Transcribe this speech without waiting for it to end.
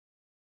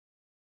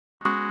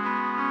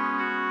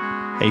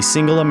A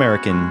single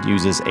American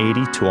uses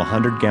 80 to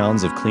 100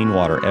 gallons of clean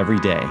water every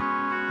day,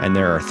 and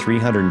there are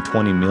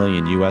 320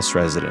 million U.S.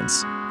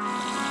 residents.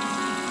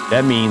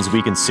 That means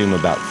we consume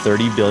about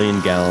 30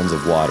 billion gallons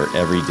of water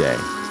every day.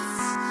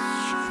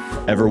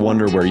 Ever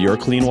wonder where your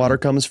clean water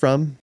comes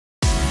from?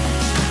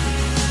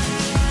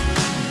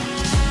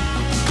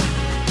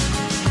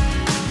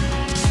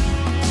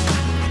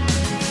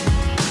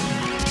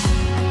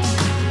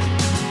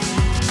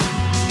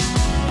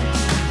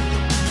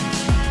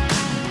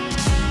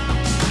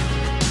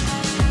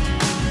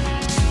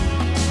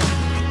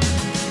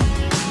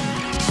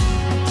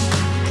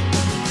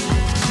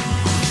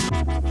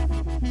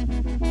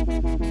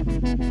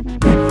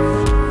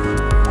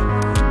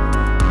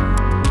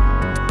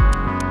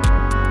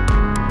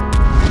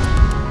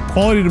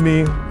 Quality to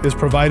me is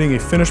providing a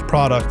finished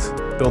product,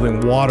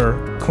 building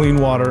water, clean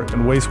water,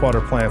 and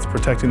wastewater plants,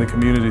 protecting the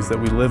communities that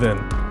we live in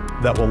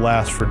that will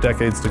last for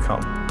decades to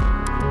come.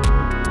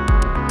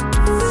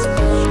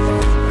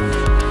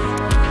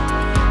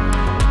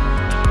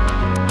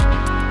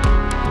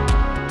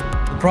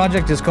 The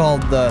project is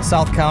called the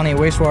South County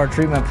Wastewater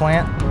Treatment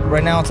Plant.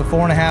 Right now it's a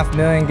 4.5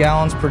 million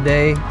gallons per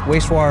day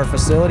wastewater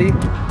facility.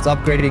 It's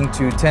upgrading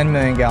to 10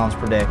 million gallons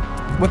per day.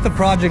 With the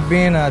project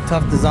being a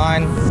tough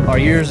design, our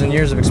years and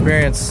years of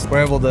experience were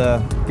able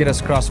to get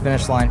us across the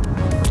finish line.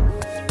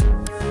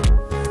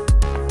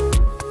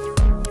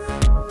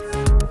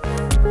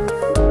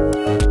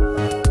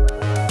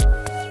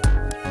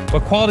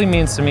 What quality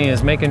means to me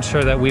is making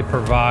sure that we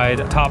provide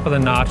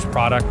top-of-the-notch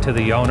product to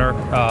the owner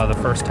the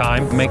first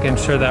time, making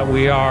sure that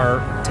we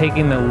are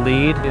taking the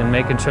lead and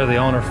making sure the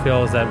owner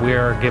feels that we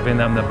are giving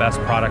them the best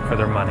product for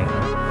their money.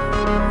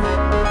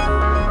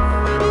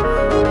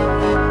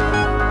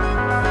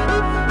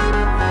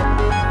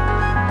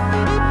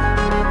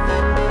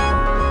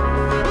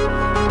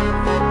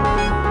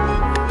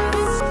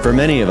 For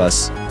many of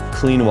us,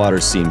 clean water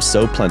seems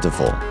so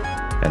plentiful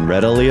and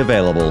readily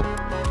available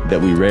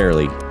that we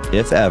rarely,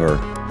 if ever,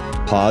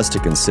 pause to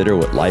consider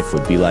what life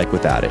would be like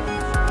without it.